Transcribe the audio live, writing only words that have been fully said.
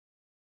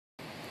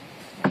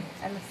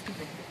I'm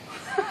stupid.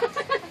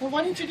 Well,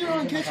 why didn't you do it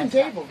on the kitchen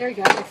table? There you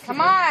go.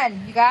 Come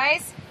on, you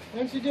guys.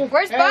 Why didn't you do it?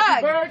 Where's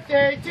Happy Bug?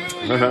 birthday to you.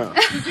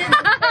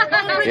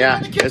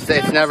 Yeah,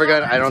 it's never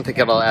good. I don't think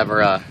it'll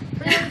ever.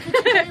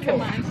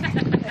 Come on,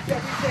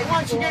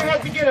 you're gonna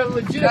have to get a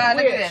legit God,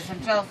 look wish. at this.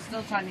 I'm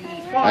still trying to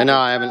eat. I know,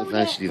 I haven't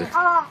finished either.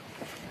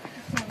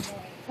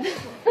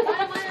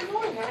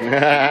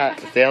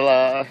 Say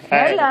hello.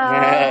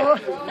 Hello.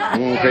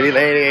 Pretty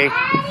lady.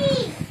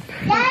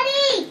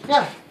 Daddy!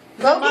 Yeah.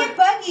 Go get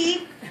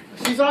Buggy.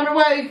 She's on her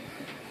way.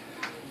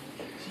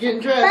 She's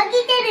getting dressed.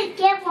 Buggy didn't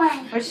get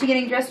one. What's she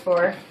getting dressed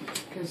for?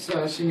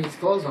 Because she needs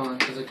clothes on.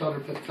 Because I told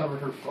her to cover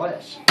her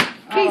flesh.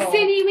 Okay,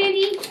 Cindy,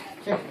 Winnie.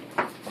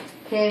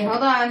 Okay,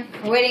 hold on.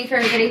 We're waiting for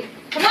everybody.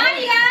 Come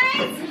on, you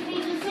guys.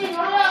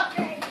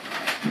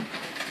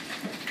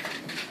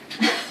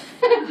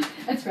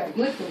 That's right.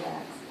 Look for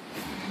that.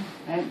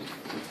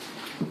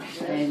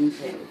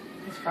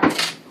 It's fine.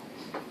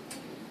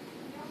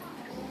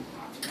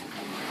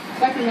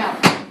 Back him out.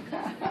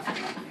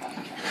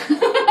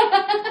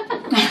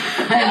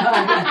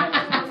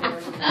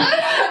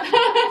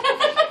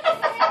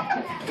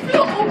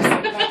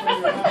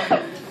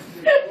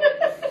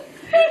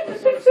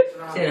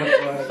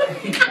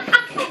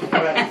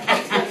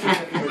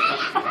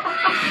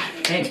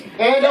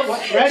 And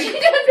ready?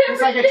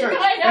 It's like a church.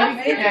 Ready? And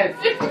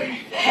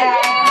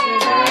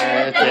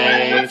Happy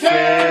birthday to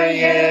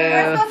you.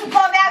 We're supposed to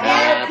blow that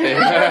Happy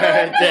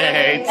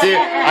birthday to you. I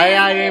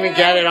didn't even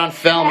get it on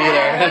film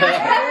either.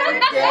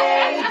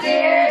 birthday,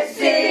 dear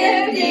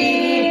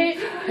Cindy.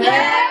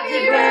 Happy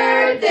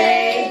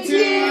birthday to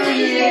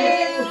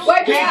you.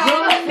 What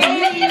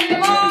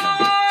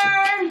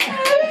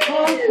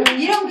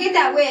you don't get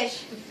that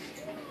wish.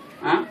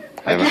 Huh?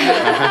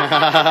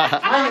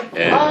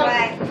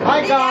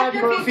 hi, God,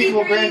 After Murphy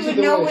will 53, grant you you would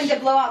the know wish. when to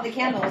blow out the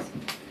candles.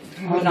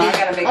 Oh no, I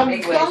gotta make a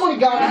big wish. Someone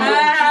got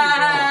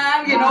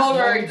I'm getting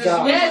older.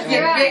 The wish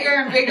get bigger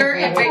and bigger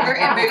and bigger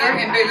and bigger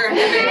and bigger and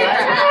bigger.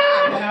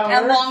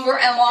 And longer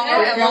and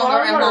longer and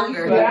longer and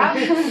longer.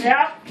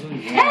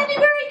 Happy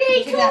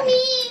birthday to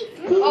me.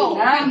 Oh,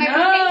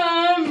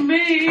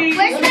 me.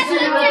 Where's my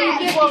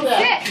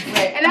that.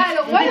 And I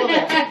don't want to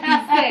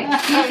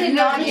You should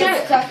not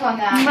get stuck on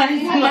that. My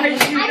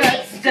shoe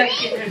got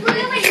stuck in it.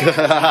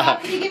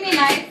 Can you give me a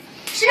knife?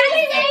 Should I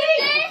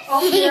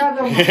say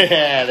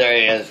Yeah, there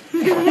he is.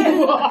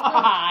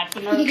 I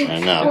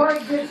know.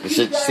 We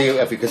should see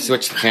if we could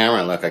switch the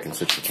camera. Look, I can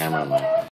switch the camera on mine.